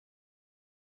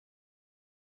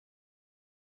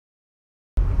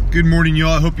Good morning,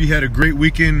 y'all. I hope you had a great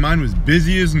weekend. Mine was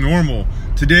busy as normal.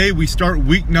 Today we start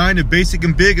week 9 of Basic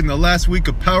and Big and the last week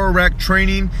of Power Rack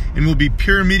training, and we'll be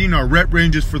pyramiding our rep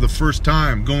ranges for the first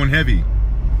time, going heavy.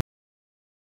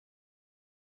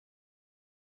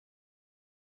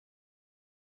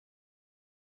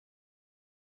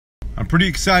 I'm pretty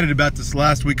excited about this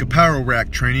last week of Power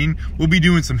Rack training. We'll be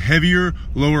doing some heavier,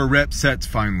 lower rep sets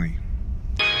finally.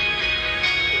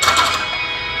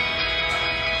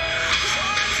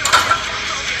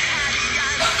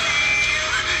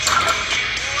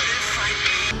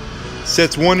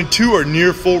 Sets 1 and 2 are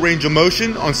near full range of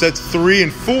motion. On sets 3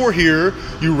 and 4 here,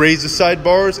 you raise the side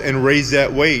bars and raise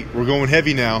that weight. We're going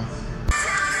heavy now.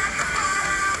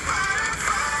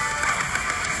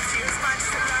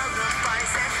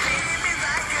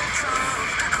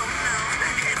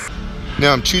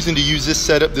 Now I'm choosing to use this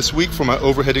setup this week for my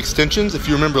overhead extensions. If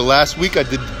you remember last week, I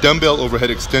did the dumbbell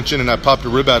overhead extension and I popped a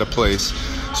rib out of place.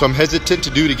 So I'm hesitant to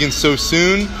do it again so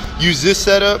soon. Use this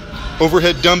setup,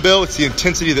 overhead dumbbell, it's the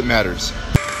intensity that matters.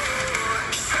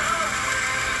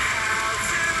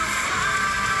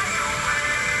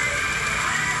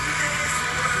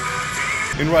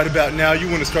 And right about now, you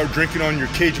want to start drinking on your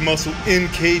cage muscle in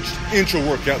cage intro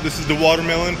workout. This is the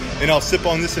watermelon, and I'll sip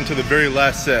on this until the very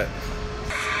last set.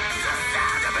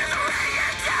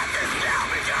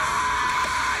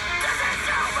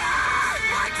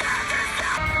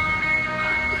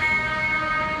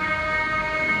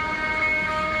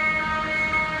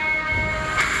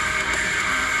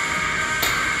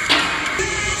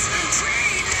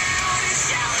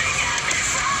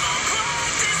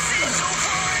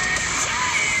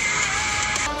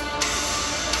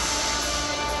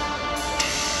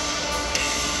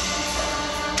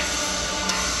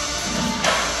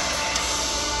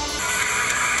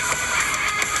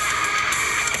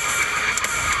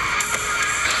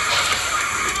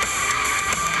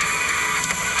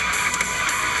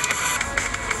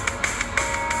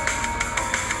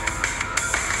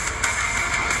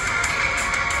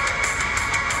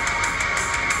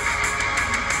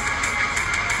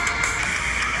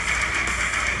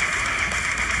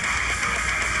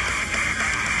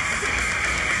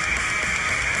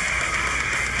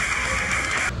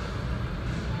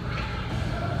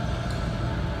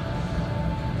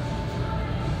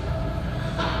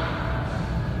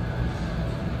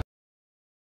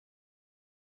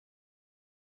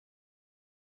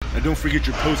 Now don't forget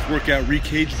your post-workout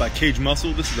recage by Cage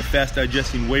Muscle. This is a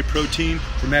fast-digesting whey protein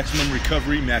for maximum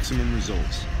recovery, maximum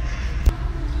results.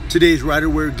 Today's rider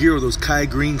wear gear are those Kai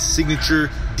Green Signature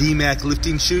D-Mac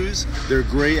lifting shoes. They're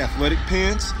gray athletic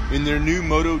pants in their new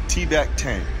Moto T-Back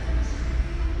tank.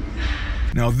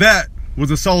 Now that was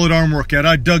a solid arm workout.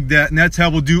 I dug that, and that's how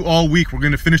we'll do all week. We're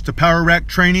going to finish the Power Rack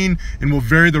training, and we'll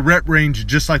vary the rep range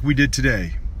just like we did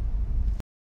today.